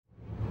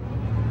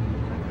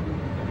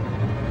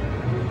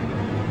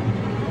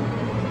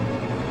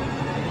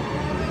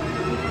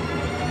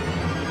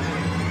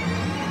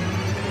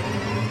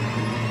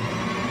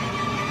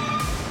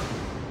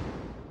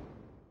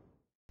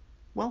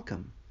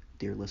Welcome,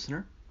 dear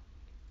listener,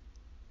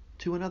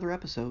 to another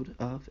episode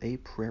of A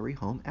Prairie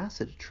Home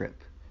Acid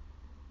Trip.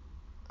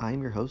 I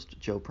am your host,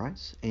 Joe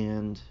Price,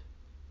 and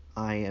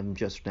I am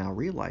just now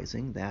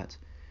realizing that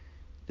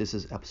this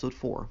is episode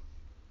 4.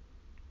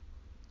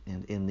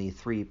 And in the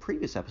 3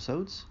 previous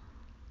episodes,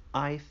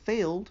 I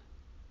failed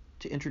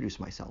to introduce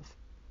myself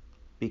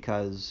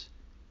because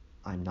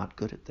I'm not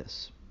good at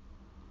this.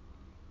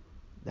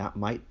 That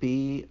might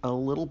be a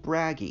little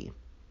braggy,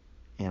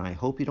 and I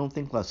hope you don't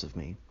think less of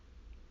me.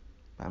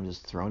 I'm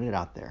just throwing it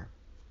out there.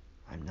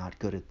 I'm not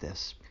good at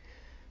this.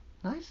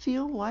 I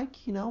feel like,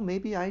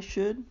 maybe I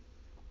should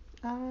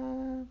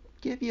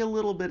give you a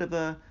little bit of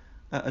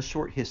a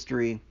short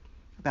history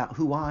about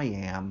who I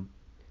am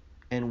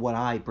and what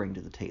I bring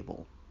to the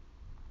table.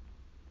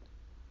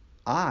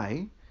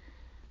 I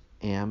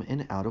am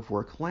an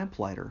out-of-work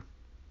lamplighter.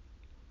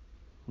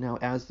 Now,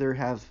 as there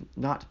have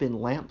not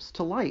been lamps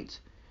to light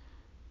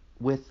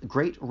with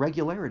great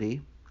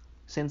regularity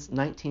since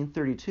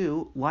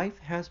 1932, life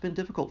has been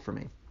difficult for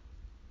me.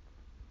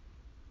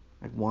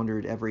 I've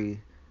wandered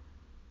every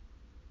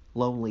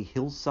lonely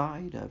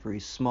hillside, every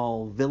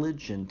small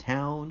village and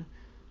town,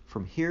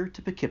 from here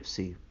to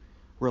Poughkeepsie,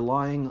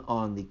 relying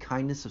on the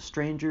kindness of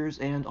strangers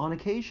and, on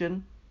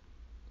occasion,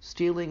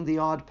 stealing the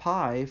odd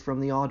pie from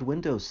the odd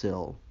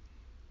windowsill.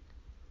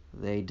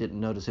 They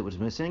didn't notice it was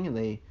missing, and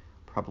they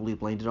probably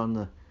blamed it on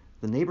the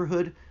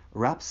neighborhood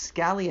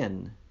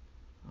rapscallion.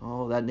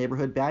 Oh, that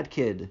neighborhood bad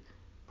kid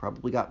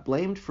probably got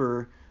blamed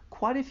for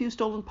quite a few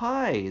stolen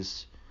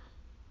pies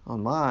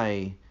on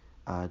my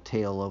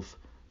trail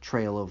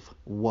of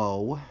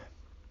woe.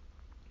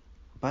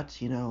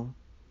 But,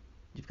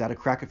 you've got to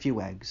crack a few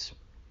eggs.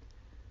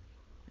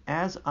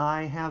 As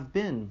I have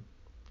been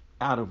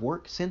out of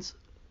work since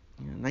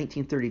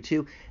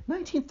 1932,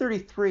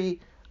 1933,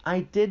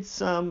 I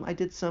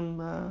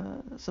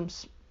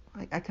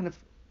kind of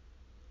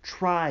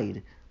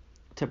tried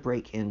to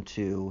break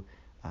into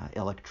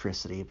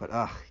electricity, but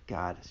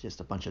God, it's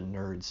just a bunch of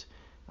nerds.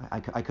 I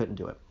couldn't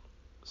do it.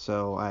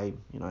 So I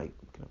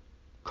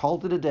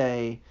called it a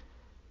day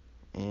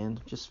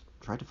and just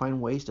tried to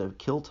find ways to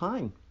kill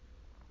time.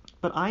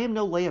 But I am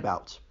no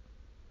layabout,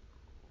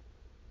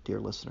 dear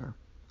listener.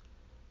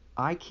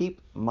 I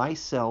keep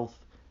myself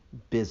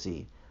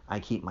busy. I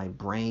keep my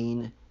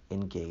brain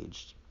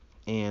engaged.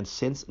 And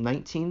since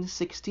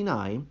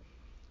 1969,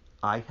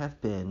 I have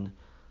been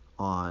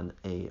on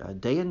a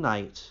day and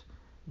night,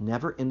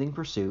 never-ending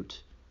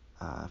pursuit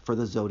for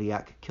the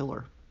Zodiac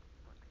killer.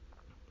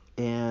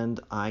 And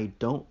I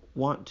don't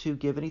want to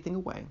give anything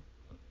away,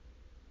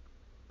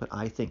 but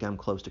I think I'm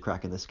close to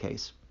cracking this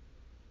case.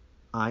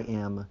 I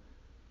am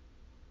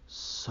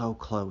so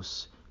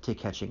close to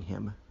catching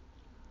him.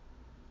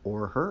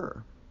 Or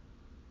her.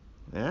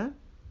 Yeah,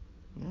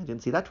 I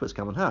didn't see that twist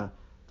coming, huh?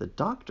 The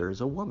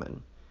doctor's a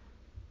woman.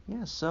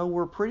 Yeah, so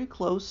we're pretty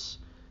close.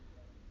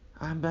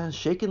 I'm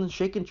shaking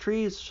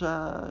trees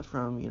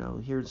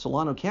from, here in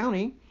Solano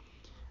County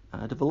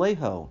to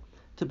Vallejo,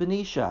 to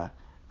Benicia,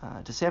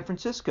 to San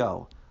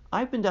Francisco.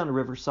 I've been down to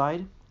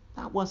Riverside.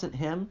 That wasn't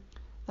him.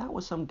 That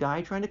was some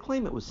guy trying to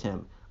claim it was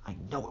him. I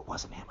know it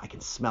wasn't him. I can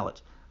smell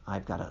it.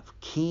 I've got a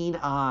keen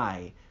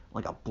eye,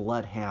 like a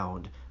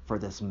bloodhound, for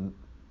this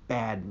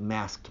bad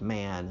masked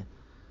man.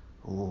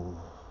 Ooh.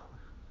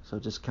 So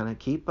just kind of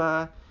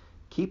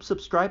keep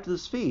subscribed to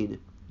this feed.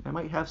 I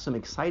might have some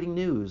exciting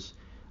news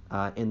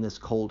in this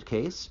cold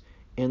case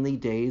in the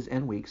days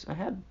and weeks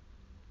ahead.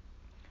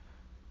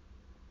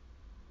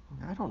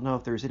 I don't know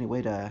if there's any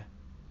way to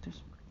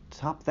just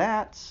top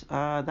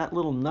that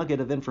little nugget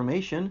of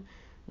information.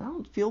 I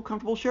don't feel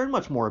comfortable sharing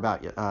much more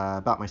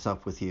about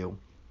myself with you.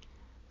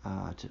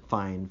 To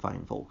fine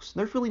folks.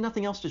 There's really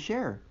nothing else to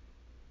share.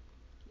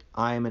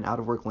 I am an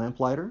out-of-work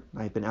lamplighter.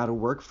 I've been out of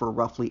work for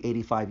roughly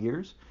 85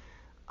 years.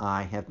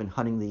 I have been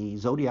hunting the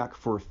Zodiac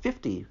for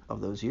 50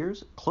 of those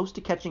years, close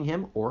to catching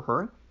him or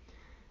her.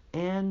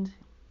 And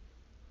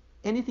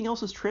anything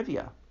else is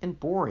trivia and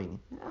boring.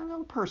 I'm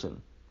a person.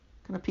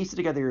 Kind of piece it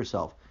together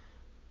yourself.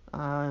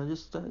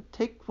 Just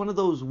take one of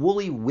those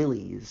woolly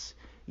willies,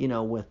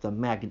 with the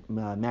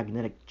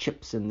magnetic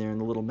chips in there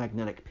and the little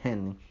magnetic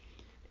pen.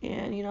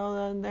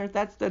 And,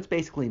 that's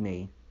basically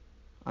me.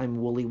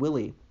 I'm Woolly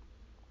Willy.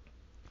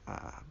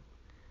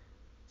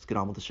 Let's get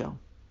on with the show.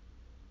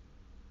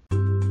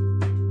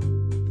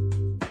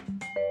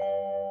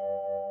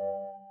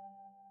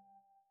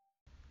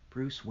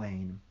 Bruce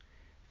Wayne,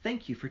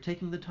 thank you for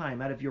taking the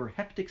time out of your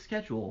hectic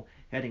schedule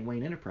heading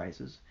Wayne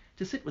Enterprises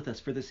to sit with us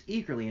for this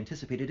eagerly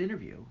anticipated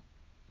interview.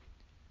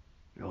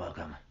 You're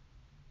welcome.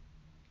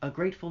 A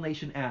grateful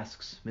nation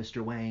asks,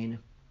 Mr. Wayne,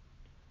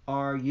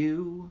 are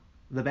you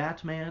the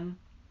Batman?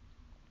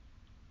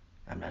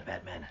 I'm not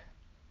Batman.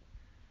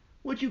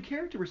 Would you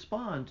care to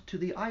respond to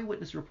the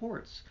eyewitness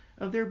reports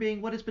of there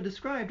being what has been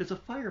described as a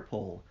fire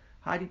pole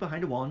hiding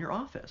behind a wall in your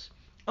office?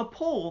 A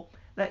pole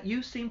that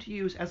you seem to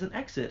use as an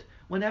exit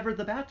whenever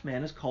the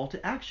Batman is called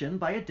to action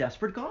by a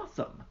desperate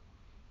Gotham.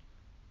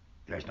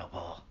 There's no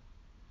pole.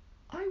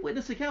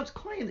 Eyewitness accounts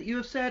claim that you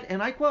have said,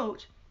 and I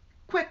quote,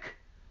 "Quick,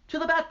 to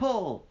the Bat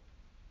pole!"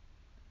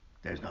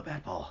 There's no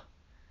bat, Paul.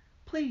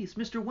 Please,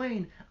 Mr.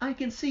 Wayne, I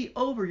can see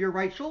over your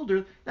right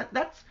shoulder.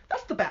 That's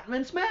the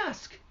Batman's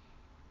mask.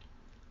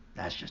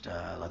 That's just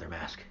a leather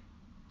mask.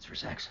 It's for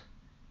sex.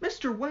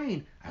 Mr.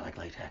 Wayne, I like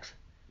latex.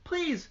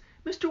 please,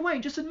 Mr.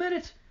 Wayne, just admit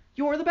it.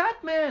 You're the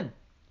Batman.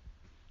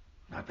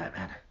 Not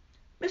Batman.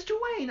 Mr.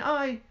 Wayne,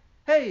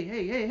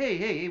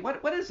 Hey,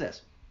 what is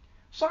this?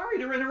 Sorry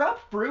to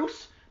interrupt,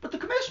 Bruce, but the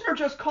commissioner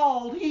just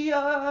called. He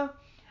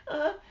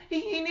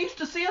needs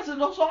to see us in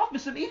his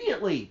office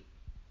immediately.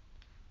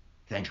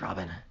 Thanks,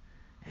 Robin.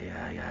 Hey,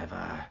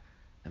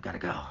 I've got to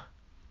go.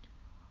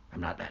 I'm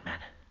not Batman.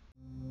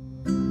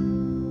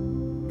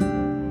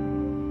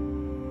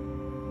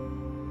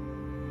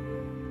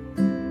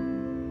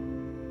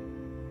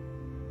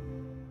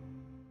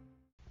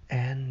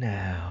 And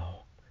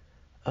now,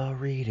 a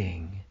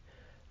reading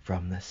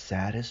from the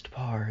saddest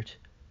part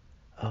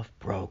of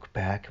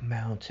Brokeback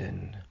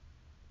Mountain.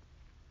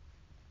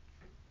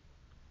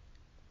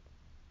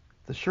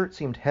 The shirt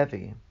seemed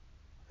heavy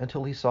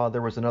until he saw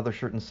there was another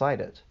shirt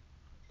inside it,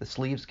 the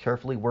sleeves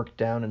carefully worked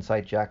down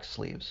inside Jack's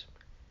sleeves.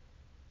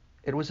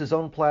 It was his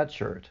own plaid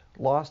shirt,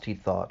 lost,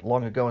 he'd thought,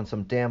 long ago in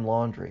some damn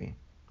laundry.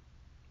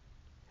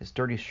 His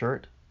dirty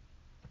shirt,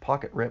 the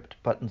pocket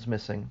ripped, buttons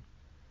missing.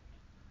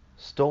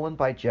 Stolen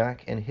by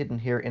Jack and hidden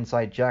here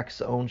inside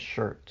Jack's own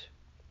shirt.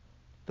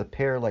 The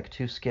pair like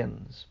two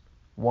skins,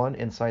 one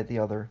inside the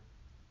other.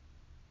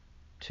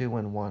 2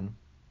 in 1.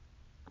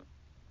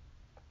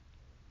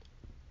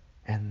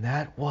 And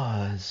that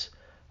was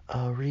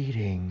a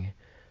reading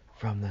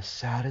from the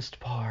saddest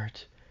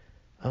part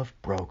of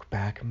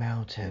Brokeback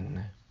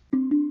Mountain.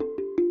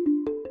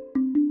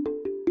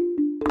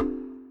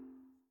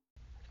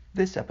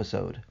 This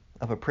episode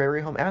of A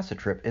Prairie Home Acid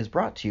Trip is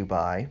brought to you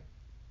by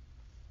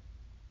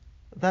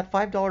that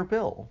 $5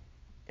 bill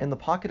in the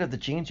pocket of the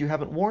jeans you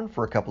haven't worn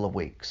for a couple of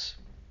weeks.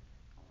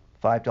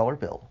 $5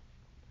 bill.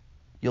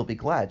 You'll be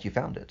glad you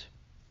found it.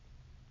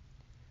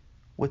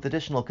 With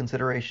additional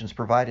considerations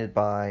provided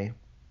by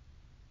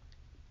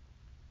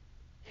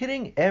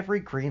hitting every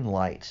green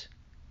light.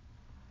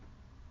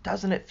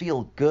 Doesn't it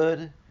feel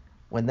good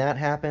when that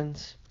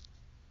happens?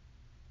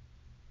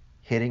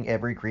 Hitting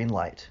every green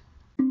light.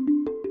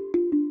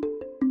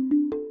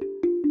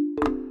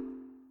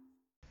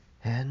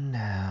 And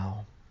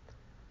now,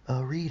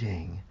 a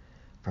reading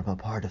from a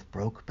part of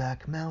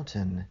Brokeback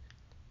Mountain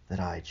that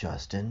I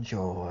just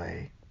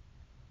enjoy.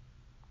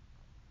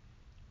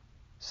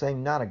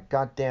 Saying not a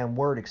goddamn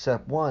word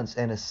except once,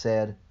 Ennis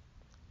said,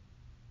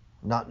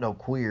 "Not no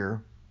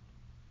queer."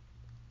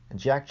 And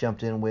Jack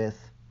jumped in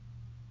with,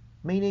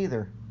 "Me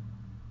neither.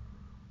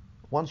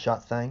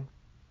 One-shot thing.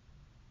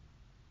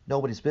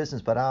 Nobody's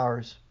business but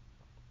ours."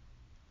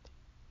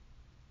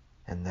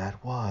 And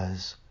that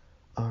was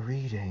a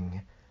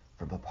reading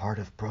from a part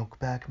of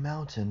Brokeback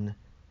Mountain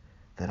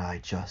that I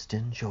just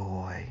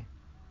enjoy.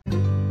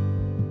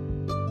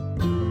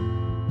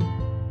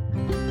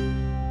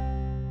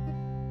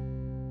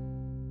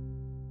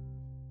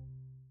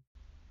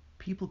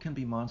 People can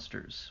be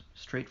monsters,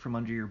 straight from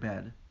under your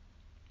bed.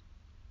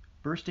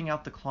 Bursting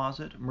out the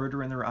closet,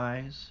 murder in their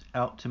eyes,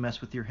 out to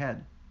mess with your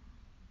head.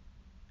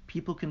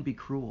 People can be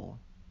cruel,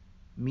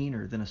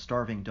 meaner than a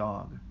starving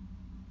dog.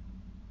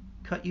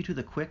 Cut you to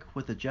the quick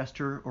with a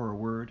gesture or a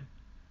word,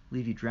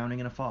 leave you drowning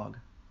in a fog.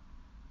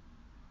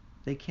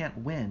 They can't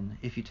win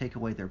if you take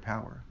away their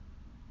power.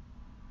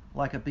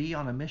 Like a bee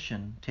on a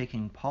mission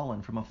taking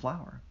pollen from a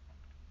flower.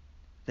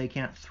 They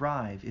can't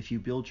thrive if you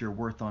build your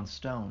worth on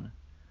stone,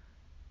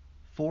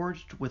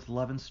 forged with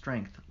love and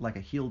strength like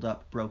a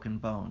healed-up broken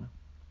bone.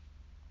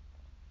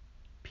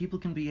 People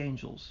can be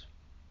angels,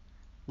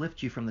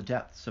 lift you from the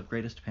depths of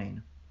greatest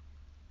pain.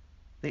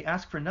 They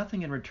ask for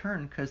nothing in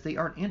return because they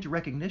aren't into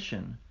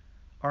recognition,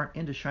 aren't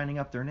into shining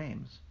up their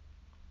names.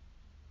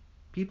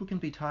 People can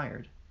be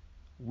tired,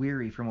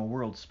 weary from a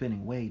world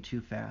spinning way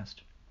too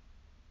fast.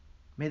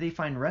 May they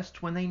find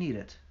rest when they need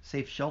it,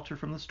 safe shelter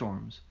from the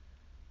storms,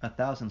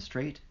 1,000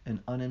 straight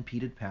and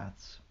unimpeded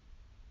paths.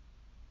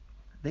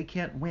 They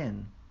can't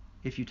win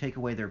if you take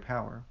away their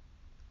power.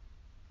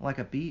 Like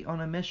a bee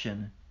on a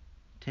mission,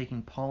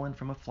 taking pollen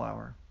from a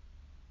flower.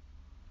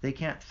 They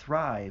can't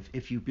thrive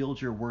if you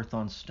build your worth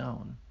on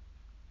stone,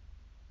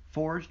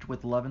 forged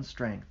with love and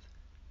strength,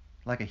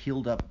 like a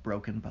healed-up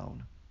broken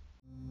bone.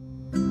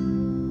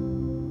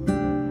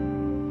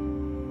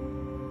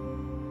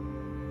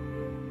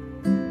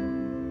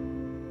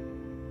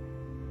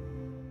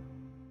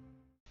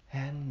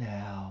 And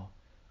now,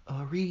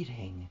 a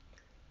reading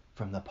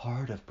from the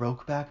part of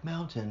Brokeback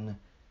Mountain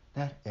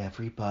that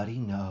everybody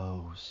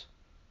knows.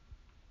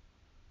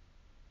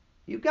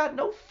 You got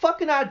no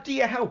fucking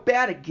idea how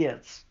bad it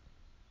gets.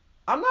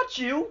 I'm not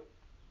you.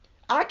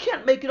 I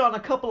can't make it on a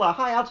couple of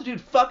high-altitude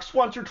fucks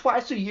once or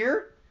twice a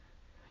year.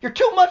 You're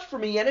too much for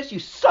me, Ennis, you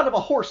son of a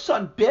horse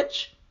son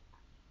bitch.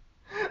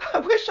 I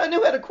wish I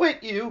knew how to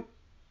quit you.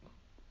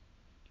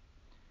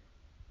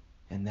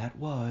 And that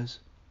was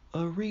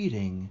a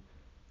reading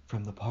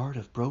from the part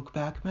of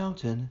Brokeback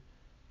Mountain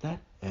that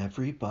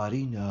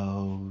everybody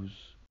knows.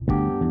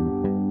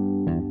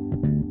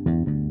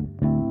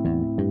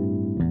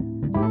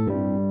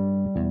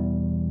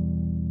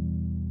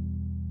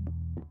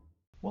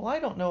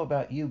 don't know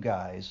about you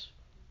guys,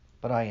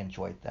 but I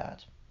enjoyed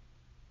that.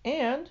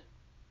 And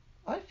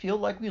I feel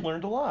like we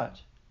learned a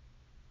lot.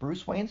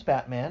 Bruce Wayne's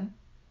Batman,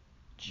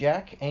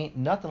 Jack ain't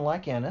nothing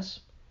like Ennis,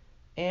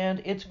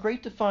 and it's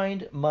great to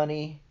find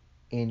money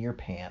in your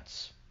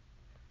pants.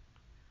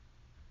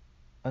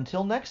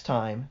 Until next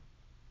time,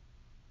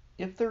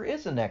 if there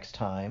is a next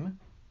time,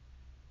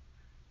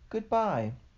 goodbye.